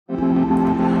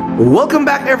Welcome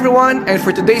back everyone, and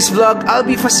for today's vlog, I'll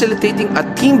be facilitating a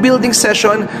team building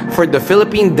session for the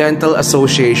Philippine Dental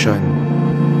Association.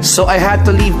 So I had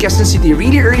to leave Quezon City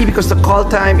really early because the call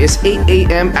time is 8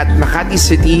 a.m. at Makati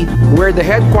City, where the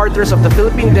headquarters of the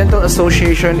Philippine Dental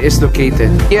Association is located.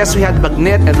 Yes, we had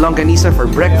bagnet and longanisa for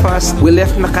breakfast. We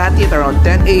left Makati at around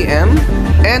 10 a.m.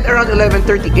 and around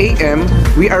 11:30 a.m.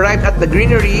 we arrived at the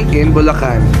Greenery in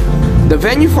Bulacan. The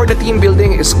venue for the team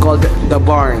building is called The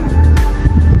Barn.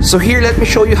 So here, let me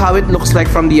show you how it looks like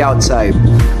from the outside.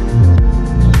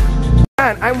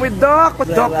 I'm with Doc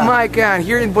Mike yan,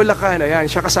 here in Bulacan. Ayan,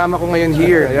 siya kasama ko ngayon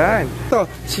here. Ayan. Ito,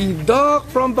 si Doc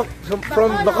from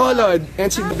Bacolod.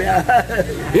 And si...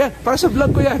 Ayan, para sa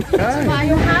vlog ko yan.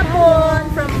 Mayong hapon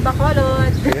from Bacolod.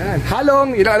 Ayan,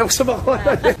 halong, inaalam ko sa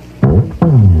Bacolod.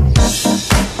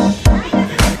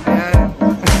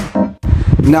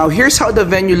 Now, here's how the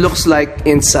venue looks like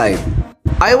inside.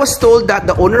 I was told that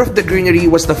the owner of the Greenery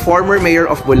was the former mayor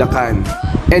of Bulacan.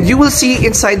 And you will see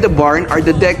inside the barn are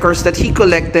the decors that he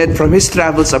collected from his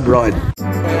travels abroad.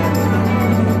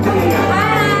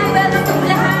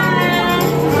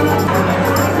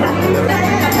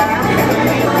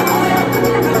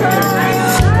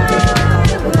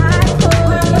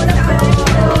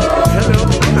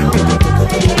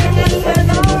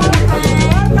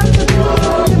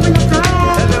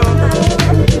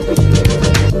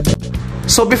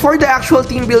 So before the actual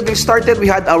team building started, we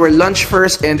had our lunch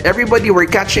first and everybody were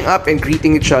catching up and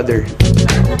greeting each other.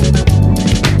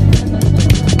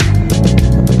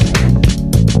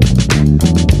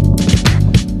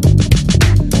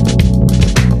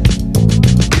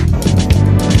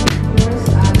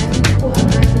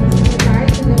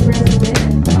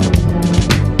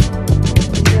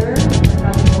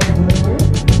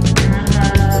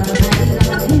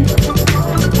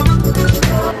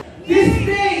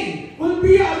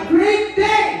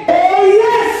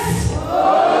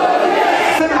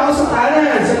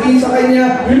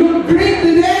 You look great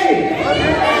today!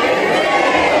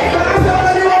 Taas ang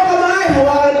kaliwang kamay,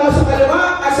 hawakan ako sa kaliwa,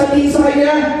 at sabihin sa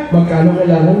kanya, magkano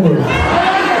kailangan mo?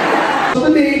 So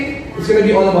today, it's gonna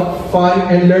be all about fun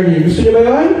and learning. Gusto niyo ba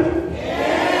yun?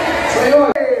 Yes! So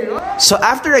yun! So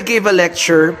after I gave a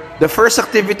lecture, the first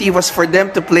activity was for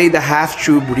them to play the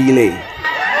half-tube relay.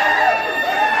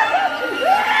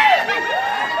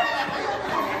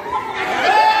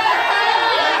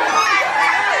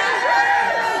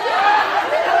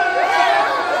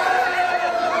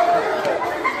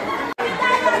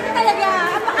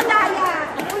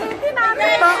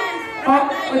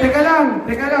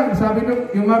 Teka lang, sabi nung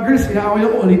yung mga girls, inaaway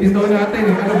ako, ulitin daw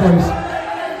natin eh. Ano boys?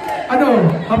 Ano?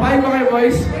 Papayag ba kayo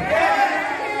boys?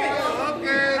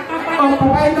 Okay! Oh,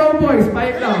 papayag daw boys,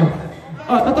 papayag daw.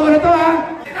 Oh, totoo na to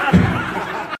ha?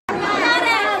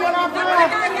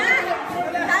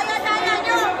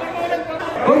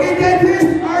 Okay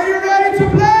dentists, are you ready to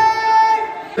play?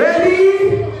 Ready?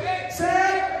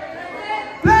 Set?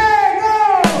 Play!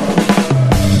 Go!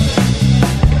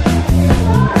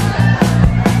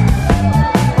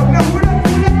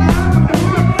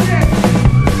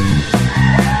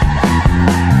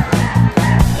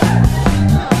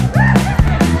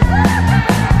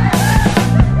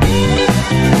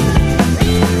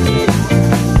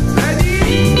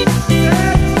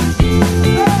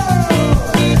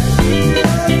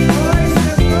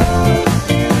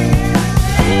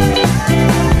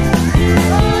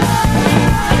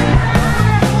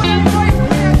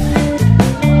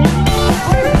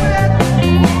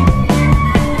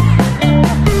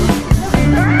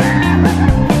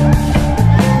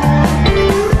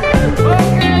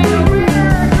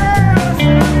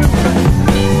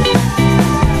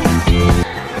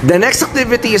 The next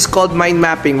activity is called mind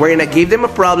mapping, wherein I gave them a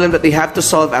problem that they have to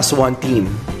solve as one team.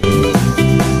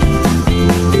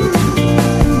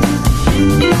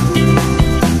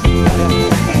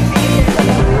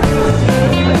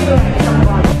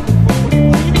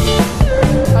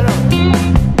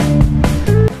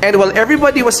 And while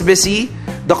everybody was busy,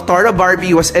 Dr.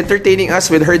 Barbie was entertaining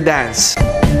us with her dance.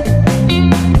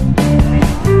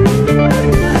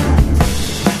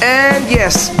 And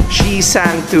yes, she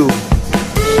sang too.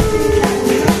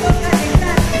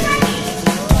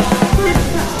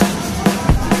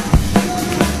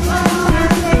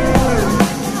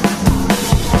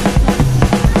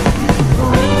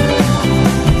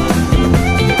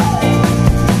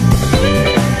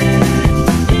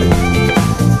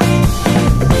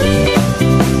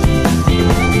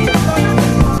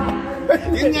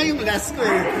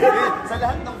 Sa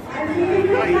lahat ng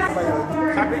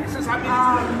sabi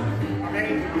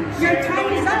your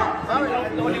time is up!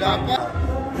 Wala pa.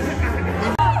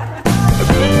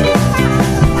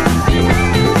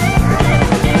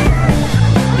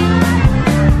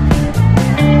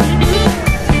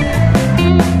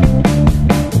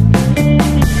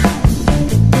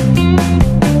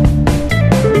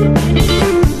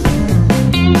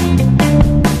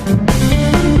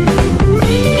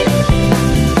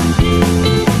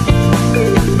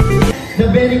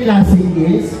 Classic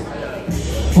is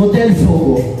Hotel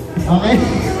Sogo. Okay?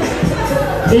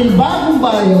 In Bagong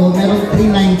Bayo, meron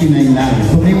 399 lang.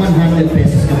 So may 100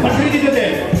 pesos ka pa. Pag-ready na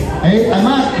din. Ay,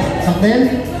 tama.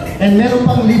 Sakten. And meron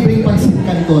pang libreng pansit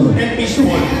kanton. And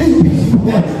fishball. And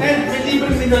fishball. And may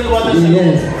libreng sinalwala sa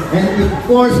Yes. And of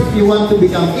course, if you want to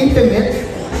become intimate,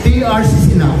 3 hours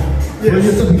is enough. For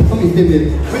you to become intimate.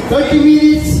 30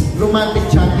 minutes, romantic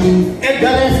chatting. And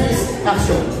the rest is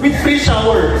action. with free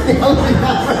shower.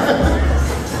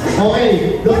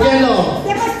 Okay, Dogelo.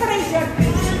 Demonstration.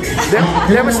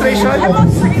 Demonstration?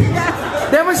 Demonstration.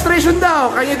 Demonstration daw.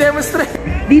 Can you demonstrate?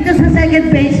 Dito sa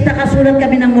second page, nakasulat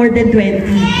kami ng more than 20.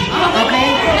 Okay?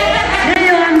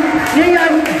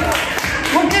 Ngayon,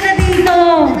 huwag ka na dito.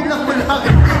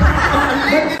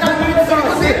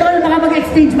 Tol, baka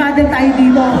mag-exchange model tayo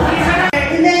dito.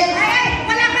 Hindi.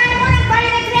 Wala ka na mo ng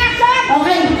violent reaction.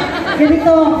 Okay,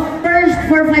 ganito. First,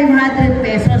 for 500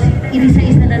 pesos,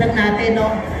 inisa-isa na lang natin,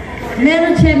 no?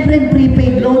 Meron siyempre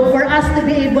prepaid load for us to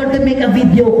be able to make a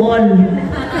video call.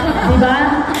 Diba?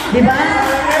 Diba?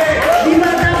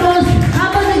 Diba? Tapos,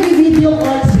 habang nag-video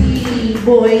call si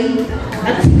boy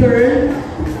at si girl,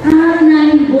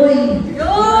 hahanahin boy.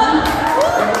 Diba?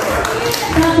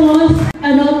 Tapos,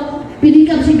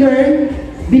 pinikap si girl,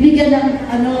 binigyan ng,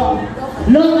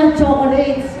 long at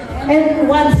chocolates, and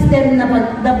one stem na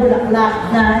bulaklak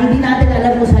na hindi natin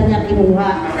alam kung saan niya kinuha.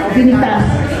 Pinitas.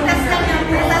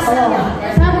 Oh.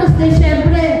 Tapos din,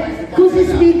 syempre, kung si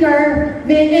speaker,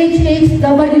 may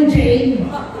HHWJ,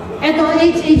 eto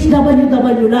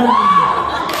HHWW lang.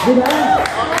 Diba?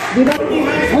 Diba?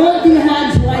 Holding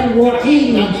hands while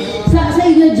walking. Sa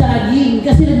inyo jogging,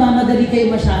 kasi nagmamadali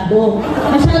kayo masyado.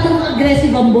 Masyadong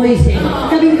aggressive ang boys eh.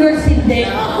 Kaming girls hindi.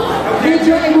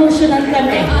 Medyo emotional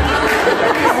kami.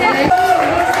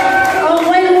 Oh,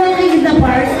 while walking in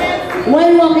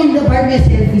the park, may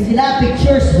selfie sila,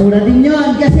 pictures, mura din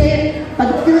yun. Kasi,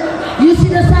 pag yung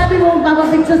sinasabi mo,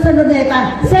 papapicture sa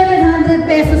luneta, 700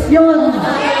 pesos yun.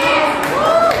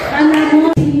 Ano mo?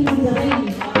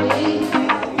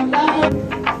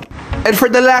 And for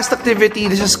the last activity,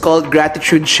 this is called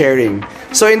gratitude sharing.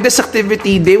 So in this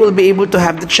activity, they will be able to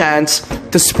have the chance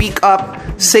to speak up,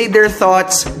 say their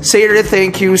thoughts, say their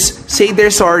thank yous, say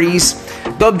their sorries.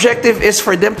 The objective is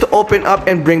for them to open up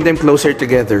and bring them closer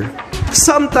together.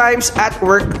 Sometimes at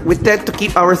work, we tend to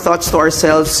keep our thoughts to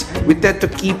ourselves, we tend to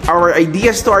keep our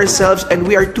ideas to ourselves, and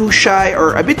we are too shy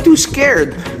or a bit too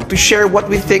scared to share what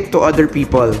we think to other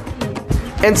people.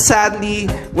 And sadly,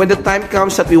 when the time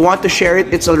comes that we want to share it,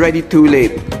 it's already too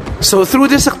late. So through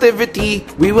this activity,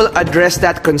 we will address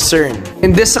that concern.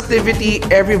 In this activity,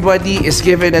 everybody is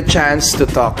given a chance to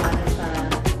talk.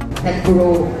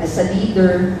 Nag-grow as a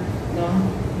leader, no?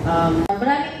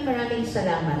 Maraming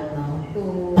salamat, no,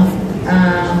 to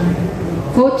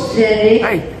Coach Jeric.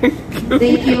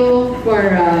 Thank you for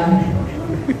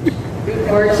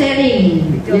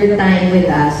sharing your time with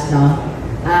us, no.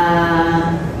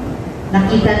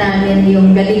 Nakita namin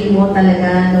yung galing mo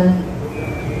talaga nung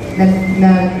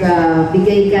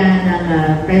nagbigay ka ng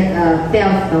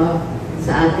PELF, no,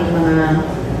 sa ating mga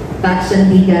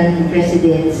Pagsandigan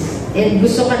presidents. And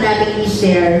gusto ka namin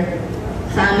i-share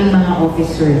sa aming mga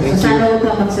officers. So sana huwag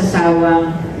ka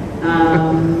magsasawang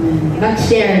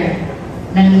mag-share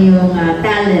ng iyong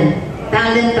talent.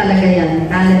 Talent talaga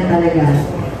yan. Talent talaga.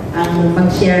 Ang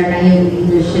mag-share ng iyong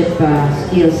leadership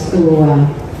skills to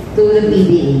the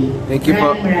PBA. Thank you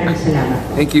po. Maraming salamat.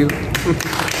 Thank you.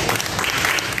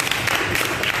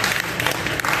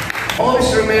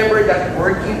 Always remember that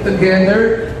working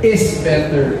together is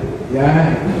better.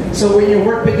 Yeah. So when you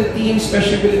work with the team,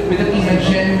 especially with the team na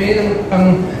genuine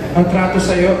ang trato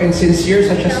sa'yo and sincere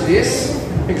such as this,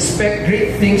 expect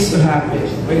great things to happen.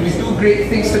 When we do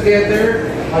great things together,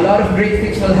 a lot of great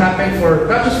things will happen for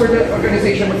not just for the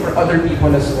organization but for other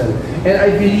people as well. And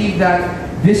I believe that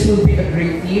this will be a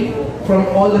great team. From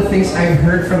all the things I've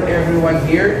heard from everyone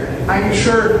here, I'm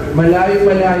sure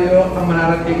malayo-malayo ang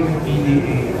mararating ng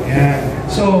PDA. Yeah.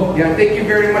 So, yeah, thank you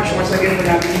very much once again for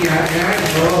having me.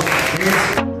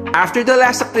 After the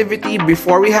last activity,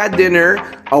 before we had dinner,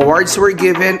 awards were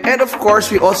given, and of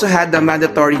course, we also had the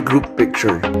mandatory group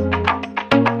picture.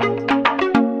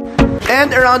 And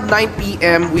around 9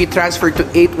 p.m., we transferred to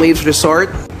 8 Waves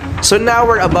Resort. So now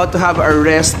we're about to have our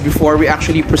rest before we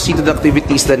actually proceed to the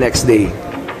activities the next day.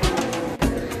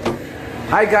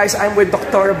 Hi guys, I'm with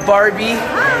Dr. Barbie.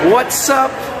 Hi. What's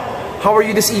up? How are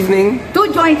you this evening?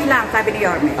 2 joints lang, sabi ni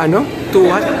Yorme. Ano? 2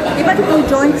 what? Di ba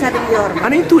 2 joints, sabi ni Yorme?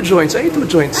 Ano yung 2 joints? Ano yung 2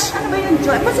 joints? Ano ba yung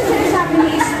joint? Basta sinasabi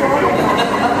ni Isko?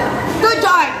 2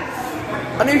 joints!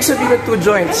 Ano yung sabihin ng 2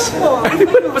 joints?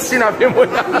 Ano ba sinabi mo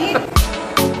na?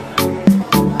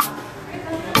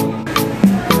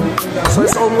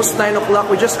 It's almost 9 o'clock.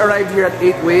 We just arrived here at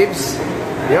 8 Waves.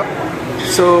 Yep.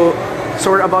 So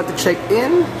we're about to check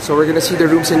in. So we're gonna see the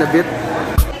rooms in a bit.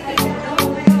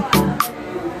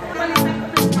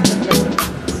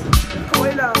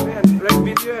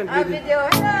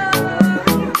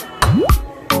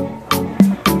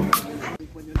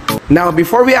 Now,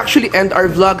 before we actually end our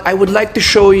vlog, I would like to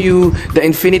show you the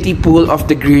infinity pool of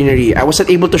the greenery. I wasn't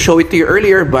able to show it to you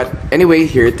earlier, but anyway,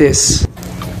 here it is.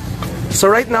 So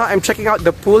right now, I'm checking out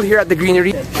the pool here at the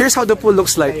greenery. Here's how the pool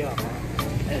looks like.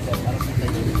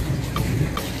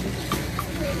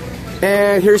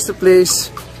 And here's the place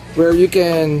where you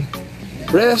can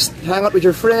rest, hang out with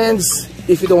your friends.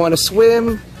 If you don't want to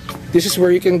swim, this is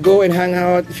where you can go and hang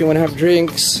out if you want to have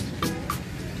drinks.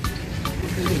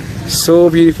 So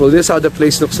beautiful. This is how the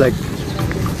place looks like.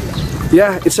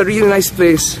 Yeah, it's a really nice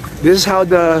place. This is how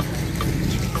the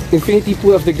infinity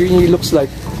pool of the greenery looks like.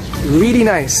 Really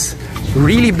nice.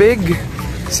 Really big.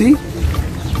 See?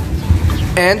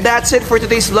 And that's it for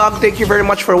today's vlog. Thank you very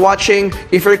much for watching.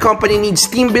 If your company needs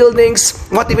team buildings,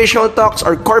 motivational talks,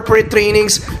 or corporate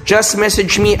trainings, just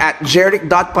message me at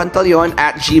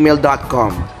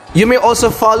jeric.pantaleon@gmail.com. You may also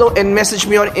follow and message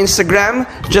me on Instagram.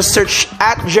 Just search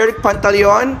at Jeric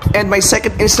Pantaleon and my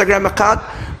second Instagram account,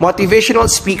 Motivational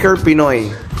Speaker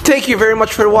Pinoy. Thank you very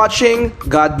much for watching.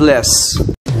 God bless.